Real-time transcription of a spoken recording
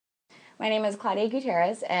My name is Claudia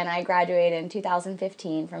Gutierrez, and I graduated in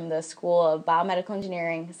 2015 from the School of Biomedical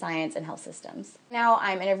Engineering, Science, and Health Systems. Now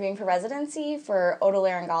I'm interviewing for residency for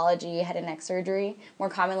otolaryngology head and neck surgery, more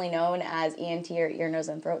commonly known as ENT or ear, nose,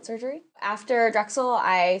 and throat surgery. After Drexel,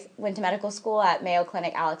 I went to medical school at Mayo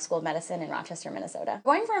Clinic Alex School of Medicine in Rochester, Minnesota.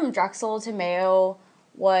 Going from Drexel to Mayo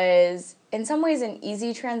was in some ways an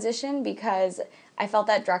easy transition because I felt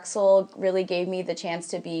that Drexel really gave me the chance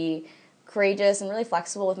to be courageous and really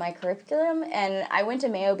flexible with my curriculum, and I went to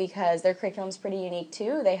Mayo because their curriculum is pretty unique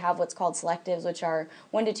too. They have what's called selectives, which are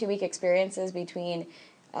 1 to 2 week experiences between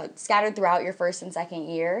scattered throughout your first and second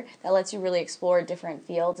year that lets you really explore different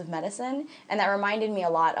fields of medicine, and that reminded me a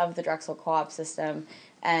lot of the Drexel co-op system,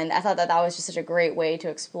 and I thought that that was just such a great way to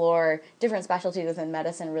explore different specialties within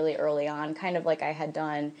medicine really early on, kind of like I had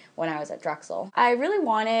done when I was at Drexel. I really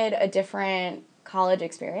wanted a different college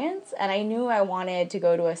experience, and I knew I wanted to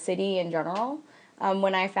go to a city in general.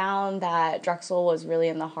 When I found that Drexel was really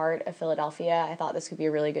in the heart of Philadelphia, I thought this could be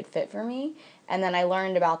a really good fit for me. And then I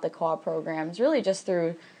learned about the co-op programs really just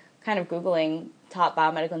through kind of Googling top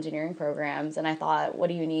biomedical engineering programs, and I thought, what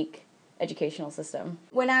a unique educational system.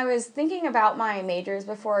 When I was thinking about my majors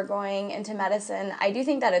before going into medicine, I do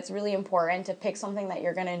think that it's really important to pick something that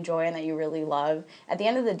you're going to enjoy and that you really love. At the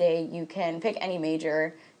end of the day, you can pick any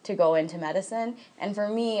major to go into medicine, and for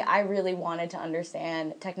me, I really wanted to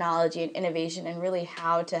understand technology and innovation and really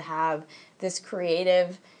how to have this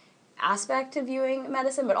creative aspect to viewing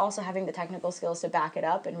medicine, but also having the technical skills to back it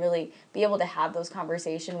up and really be able to have those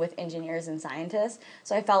conversations with engineers and scientists.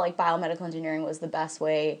 So I felt like biomedical engineering was the best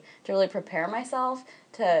way to really prepare myself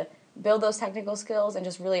to build those technical skills and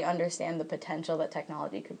just really understand the potential that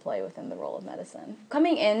technology could play within the role of medicine.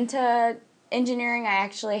 Coming into engineering, I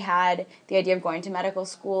actually had the idea of going to medical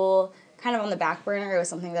school kind of on the back burner. It was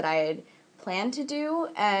something that I had planned to do,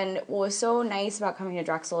 and what was so nice about coming to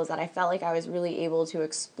Drexel is that I felt like I was really able to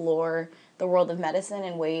explore the world of medicine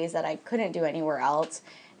in ways that I couldn't do anywhere else.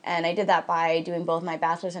 And I did that by doing both my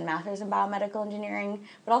bachelor's and master's in biomedical engineering,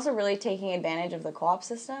 but also really taking advantage of the co-op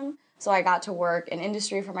system. So I got to work in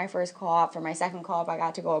industry for my first co-op. For my second co-op, I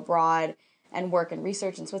got to go abroad and work in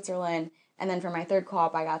research in Switzerland. And then for my third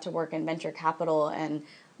co-op, I got to work in venture capital and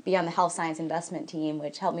be on the health science investment team,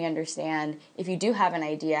 which helped me understand if you do have an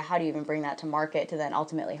idea, how do you even bring that to market to then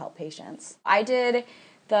ultimately help patients. I did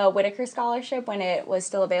the Whitaker Scholarship when it was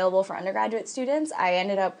still available for undergraduate students. I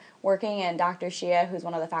ended up working in Dr. Shia, who's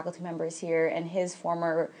one of the faculty members here, in his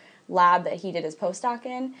former lab that he did his postdoc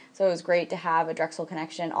in. So it was great to have a Drexel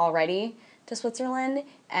connection already to Switzerland,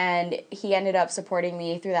 and he ended up supporting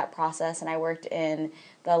me through that process, and I worked in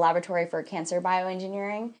the laboratory for cancer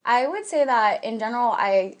bioengineering. I would say that in general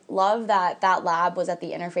I love that that lab was at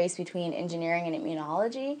the interface between engineering and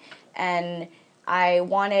immunology, and I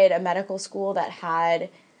wanted a medical school that had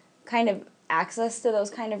kind of access to those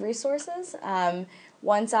kind of resources.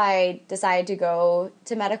 Once I decided to go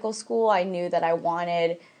to medical school, I knew that I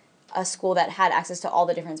wanted a school that had access to all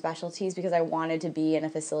the different specialties because I wanted to be in a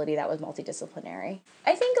facility that was multidisciplinary.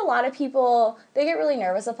 I think a lot of people, they get really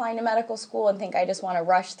nervous applying to medical school and think I just want to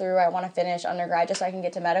rush through, I want to finish undergrad just so I can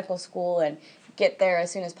get to medical school and get there as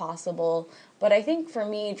soon as possible. But I think for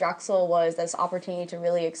me, Drexel was this opportunity to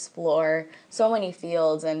really explore so many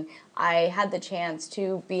fields, and I had the chance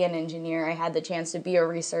to be an engineer, I had the chance to be a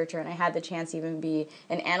researcher, and I had the chance to even be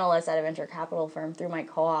an analyst at a venture capital firm through my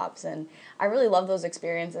co-ops, and I really love those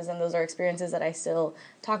experiences, and those are experiences that I still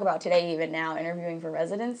talk about today, even now, interviewing for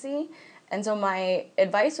residency. And so my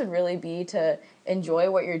advice would really be to enjoy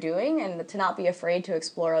what you're doing and to not be afraid to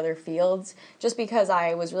explore other fields. Just because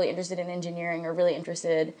I was really interested in engineering or really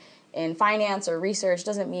interested in finance or research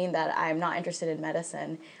doesn't mean that I'm not interested in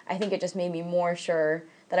medicine. I think it just made me more sure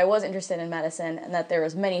that I was interested in medicine and that there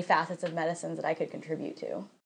was many facets of medicine that I could contribute to.